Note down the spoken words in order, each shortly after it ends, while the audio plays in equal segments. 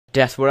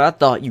That's what I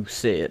thought you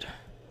said.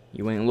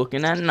 You ain't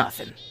looking at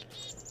nothing.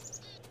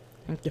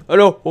 Thank you.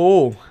 Hello.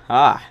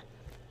 Oh,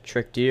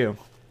 tricked you.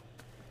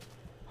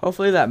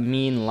 Hopefully that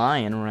mean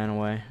lion ran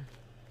away.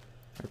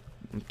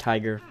 Or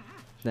tiger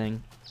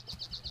thing.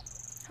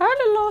 Hi,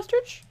 little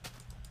ostrich.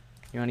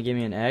 You want to give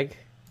me an egg?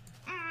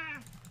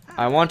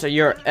 I want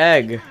your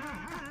egg.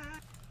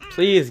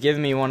 Please give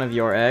me one of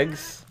your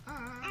eggs.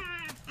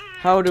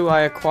 How do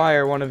I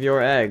acquire one of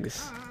your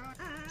eggs?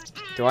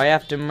 Do I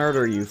have to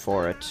murder you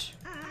for it?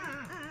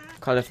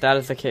 Because if that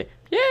is the case...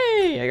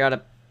 Yay! I got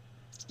a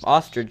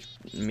ostrich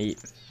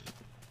meat.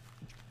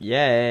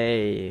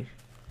 Yay!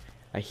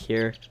 I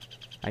hear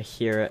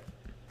it.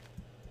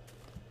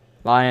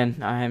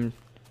 Lion, I am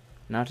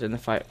not in the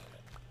fight.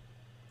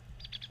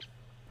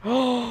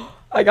 Oh!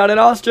 I got an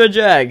ostrich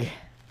egg!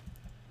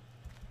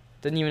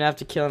 Didn't even have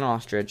to kill an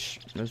ostrich.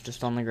 It was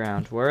just on the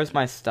ground. Where is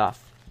my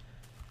stuff?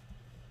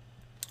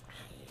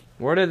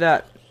 Where did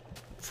that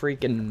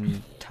freaking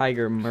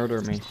tiger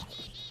murder me?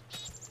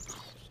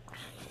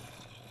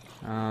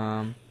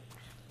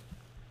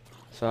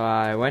 So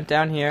I went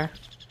down here.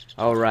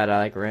 Oh right, I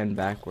like ran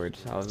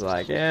backwards. I was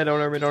like, yeah, don't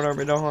hurt me, don't hurt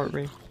me, don't hurt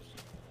me.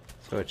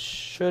 So it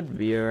should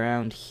be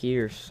around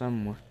here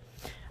somewhere.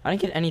 I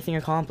didn't get anything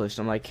accomplished.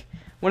 I'm like,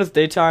 when it's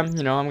daytime,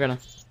 you know, I'm gonna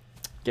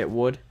get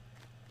wood.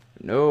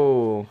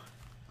 No.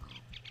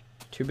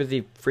 Too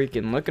busy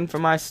freaking looking for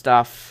my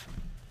stuff.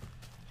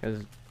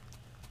 Because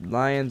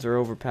lions are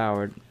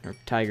overpowered. Or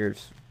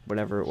tigers,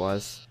 whatever it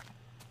was.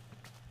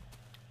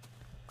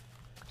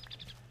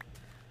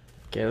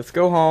 Okay, let's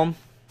go home.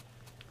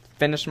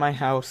 Finish my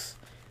house.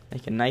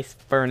 Make a nice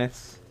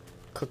furnace.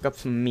 Cook up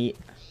some meat.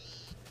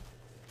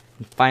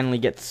 And finally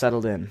get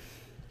settled in.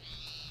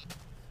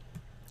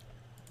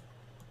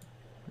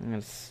 I'm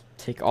gonna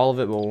take all of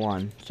it but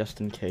one,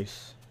 just in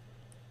case.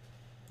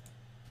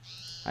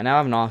 I now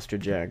have an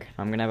ostrich egg.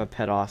 I'm gonna have a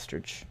pet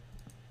ostrich.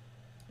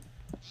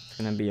 It's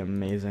gonna be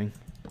amazing.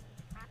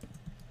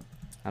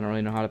 I don't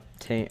really know how to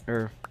I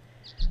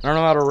don't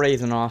know how to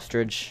raise an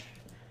ostrich.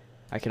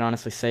 I can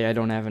honestly say I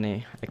don't have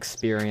any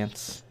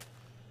experience.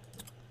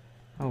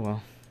 Oh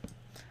well.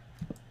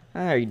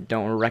 I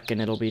don't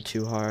reckon it'll be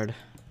too hard.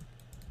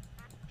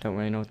 Don't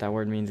really know what that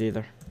word means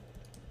either.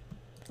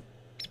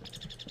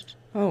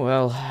 Oh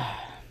well.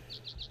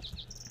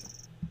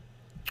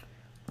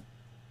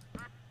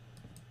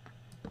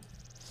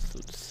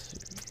 Let's see.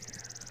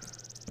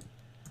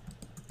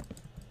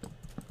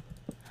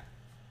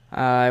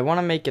 I want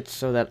to make it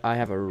so that I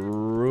have a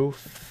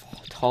roof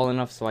tall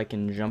enough so I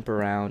can jump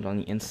around on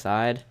the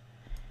inside,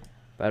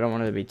 but I don't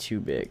want it to be too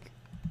big.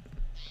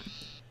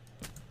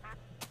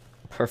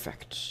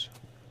 Perfect.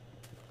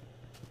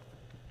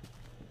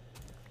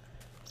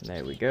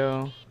 There we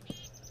go.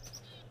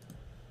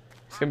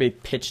 It's gonna be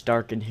pitch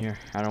dark in here.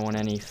 I don't want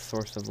any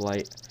source of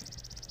light.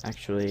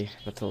 Actually,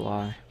 that's a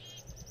lie.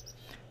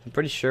 I'm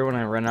pretty sure when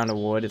I run out of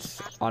wood,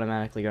 it's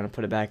automatically gonna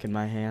put it back in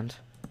my hand.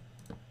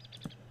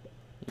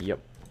 Yep.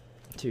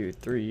 2,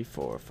 3,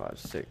 4, 5,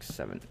 6,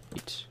 7,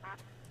 8.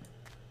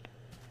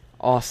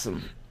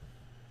 Awesome.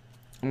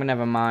 I'm gonna have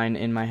a mine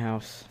in my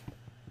house.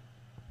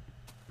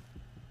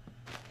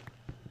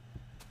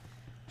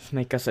 Let's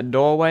make us a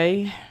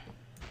doorway.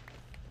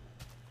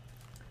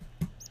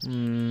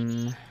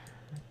 I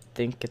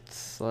think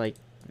it's like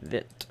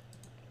that.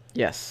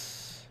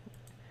 Yes.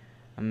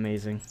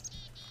 Amazing.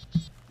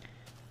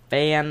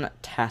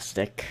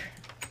 Fantastic.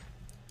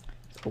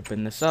 Let's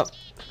open this up.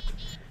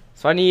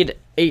 So I need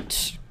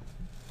 8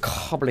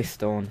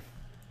 cobblestone.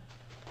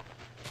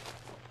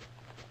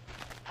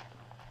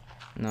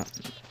 No,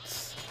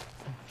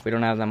 we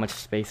don't have that much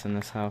space in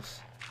this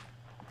house.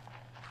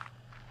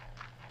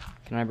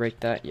 Can I break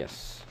that?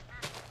 Yes.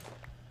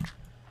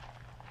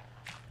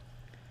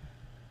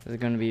 This is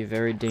going to be a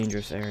very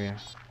dangerous area.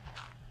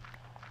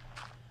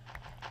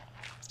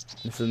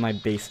 This is my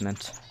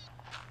basement.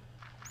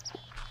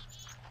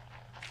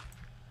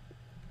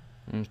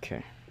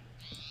 Okay.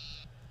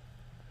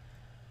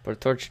 Put a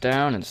torch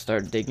down and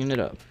start digging it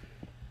up.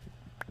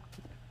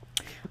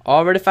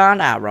 Already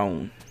found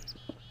iron.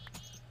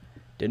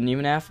 Didn't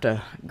even have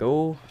to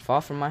go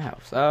far from my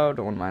house. Oh,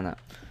 don't mind that.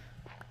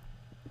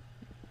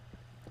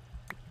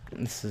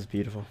 This is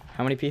beautiful.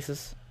 How many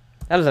pieces?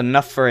 That is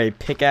enough for a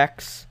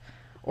pickaxe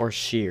or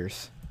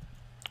shears.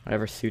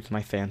 Whatever suits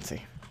my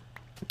fancy.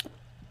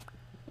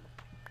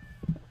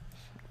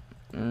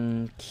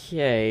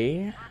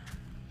 Okay.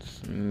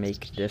 Let's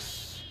make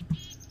this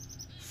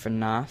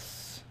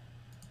furnace.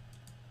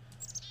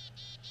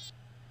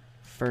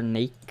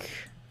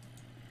 Furnique.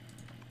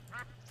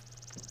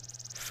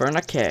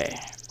 Furnique.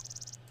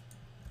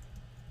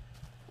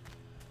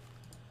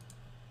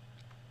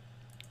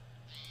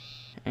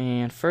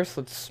 And first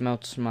let's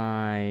smelt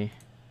my...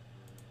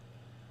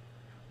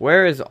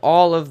 Where is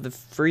all of the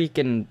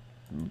freaking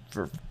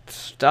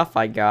stuff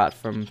I got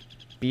from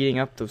beating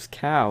up those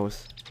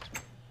cows?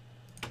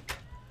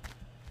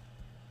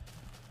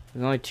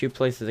 There's only 2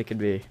 places it could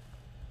be.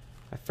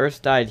 I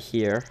first died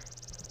here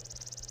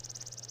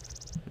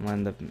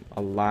when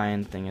a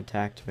lion thing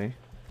attacked me.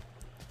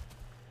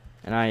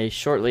 And I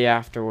shortly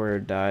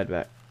afterward died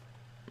back.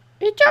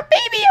 It's a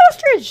baby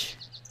ostrich!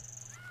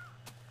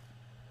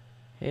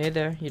 Hey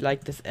there, you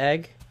like this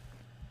egg?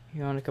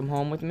 You wanna come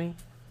home with me?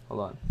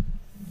 Hold on.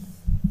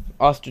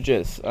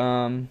 Ostriches.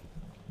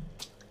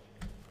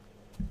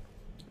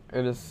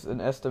 It is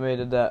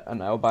estimated that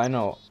an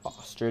albino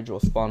ostrich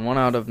will spawn 1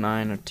 out of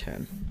 9 or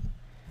 10.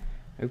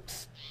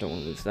 Oops,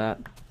 don't lose that.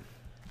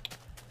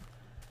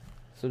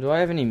 So do I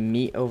have any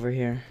meat over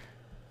here?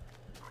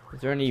 Is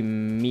there any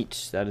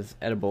meat that is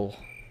edible?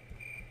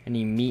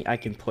 Any meat I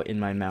can put in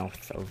my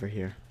mouth over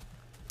here?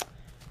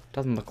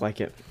 Doesn't look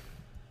like it.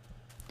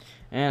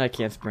 And I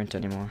can't sprint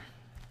anymore.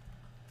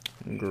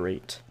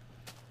 Great.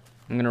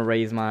 I'm gonna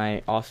raise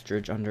my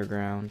ostrich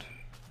underground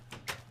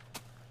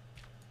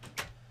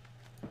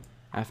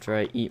after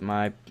I eat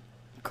my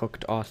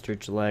cooked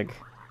ostrich leg.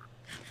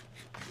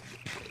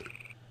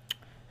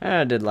 And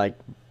I did like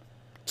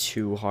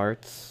 2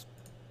 hearts.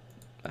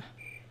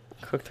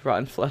 Cooked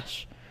rotten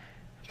flesh.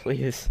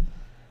 Please.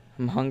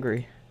 I'm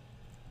hungry.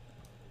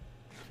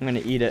 I'm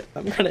gonna eat it.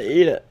 I'm gonna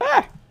eat it.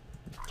 Ah!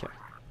 Okay.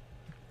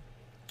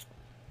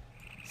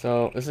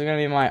 So this is gonna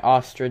be my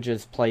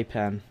ostrich's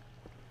playpen.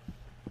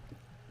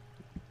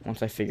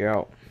 Once I figure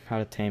out how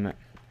to tame it.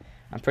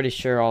 I'm pretty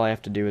sure all I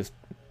have to do is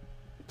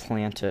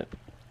plant it.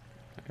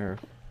 Or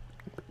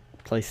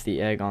place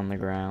the egg on the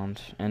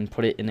ground. And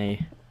put it in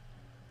a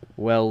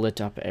well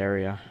lit up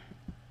area.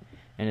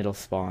 And it'll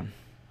spawn.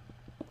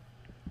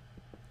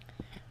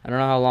 I don't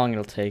know how long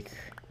it'll take.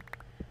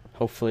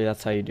 Hopefully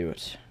that's how you do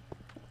it.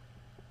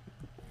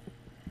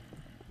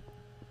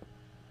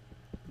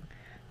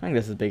 I think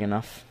this is big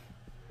enough.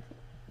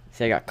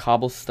 See, I got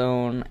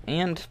cobblestone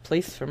and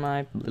place for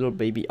my little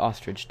baby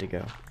ostrich to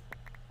go.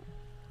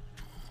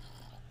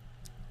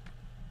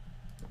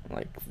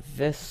 Like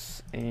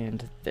this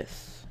and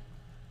this.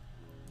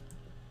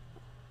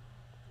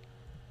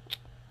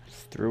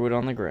 Just threw it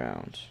on the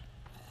ground.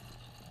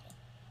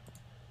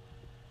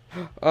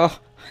 Oh,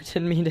 I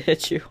didn't mean to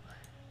hit you.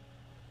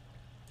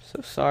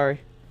 So sorry.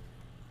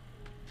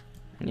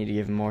 I need to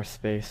give him more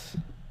space.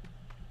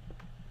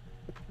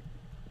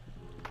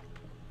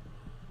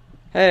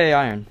 Hey,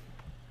 iron.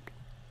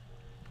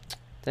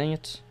 Dang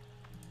it.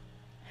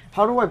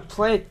 How do I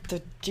play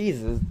the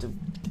Jesus?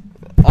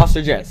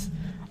 Ostriches.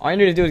 All you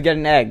need to do is get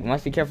an egg.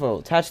 Must be careful.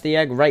 Attach the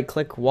egg, right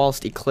click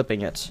whilst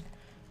equipping it.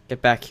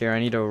 Get back here. I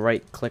need to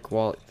right click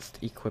whilst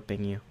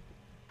equipping you.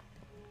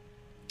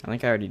 I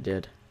think I already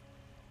did.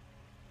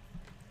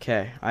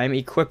 Okay, I'm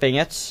equipping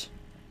it.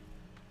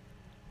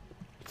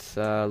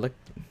 Let's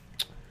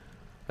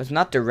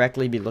not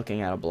directly be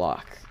looking at a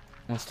block.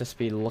 Let's just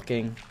be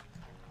looking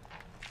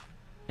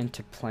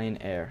into plain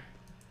air.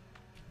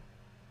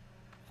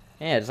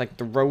 Yeah, it's like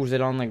throws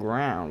it on the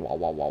ground. Wah,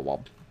 wah, wah, wah.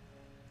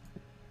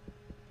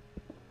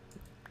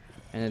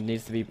 And it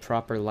needs to be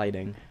proper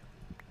lighting.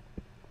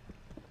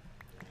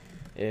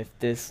 If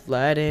this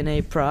lighting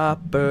ain't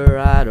proper,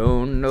 I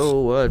don't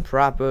know what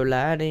proper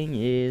lighting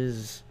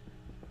is.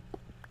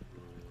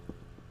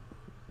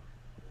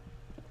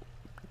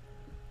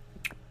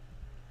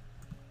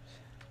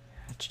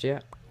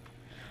 Yet.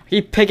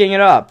 Keep picking it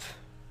up.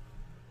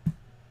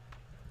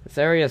 This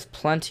area is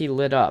plenty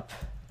lit up.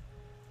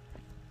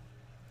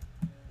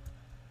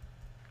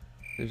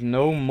 There's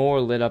no more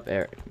lit up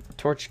area.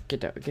 Torch,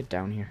 get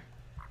down here.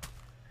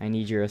 I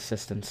need your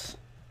assistance.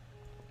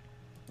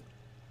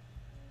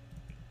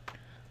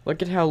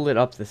 Look at how lit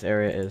up this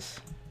area is.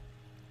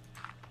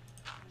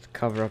 Let's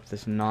cover up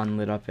this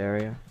non-lit up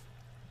area.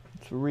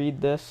 Let's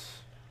read this.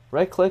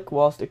 Right click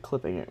whilst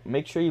clipping it.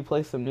 Make sure you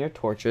place them near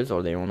torches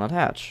or they will not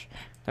hatch.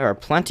 There are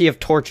plenty of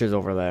torches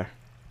over there.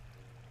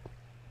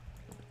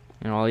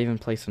 And I'll even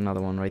place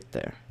another one right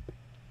there.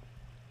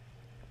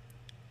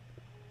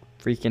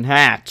 Freaking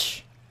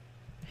hatch.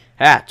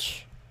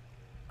 Hatch.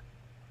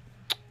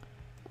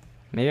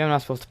 Maybe I'm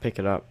not supposed to pick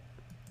it up.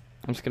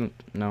 I'm just gonna,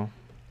 no,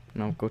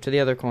 go to the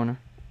other corner.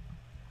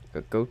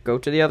 Go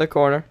to the other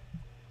corner.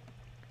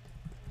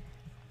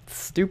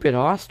 Stupid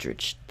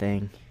ostrich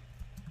thing.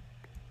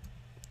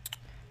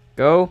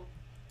 Go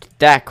to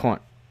that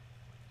corner.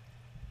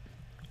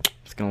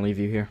 Just gonna leave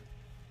you here.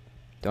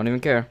 Don't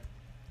even care.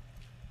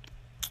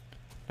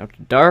 Now it's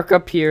dark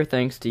up here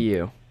thanks to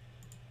you.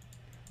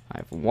 I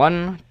have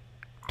 1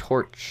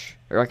 torch.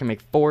 Or I can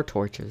make 4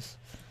 torches.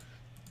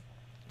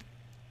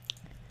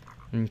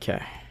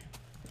 Okay.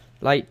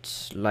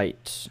 Light.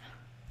 Let's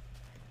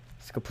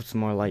go put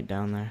some more light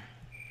down there.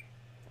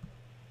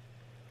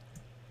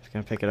 Just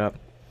gonna pick it up.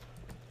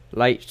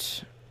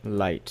 Light.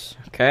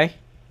 Okay? I'm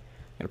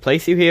gonna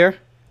place you here.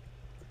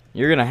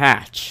 You're gonna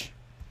hatch.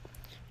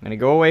 I'm gonna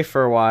go away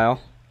for a while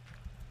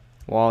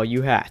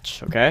you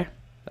hatch, okay?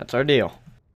 That's our deal.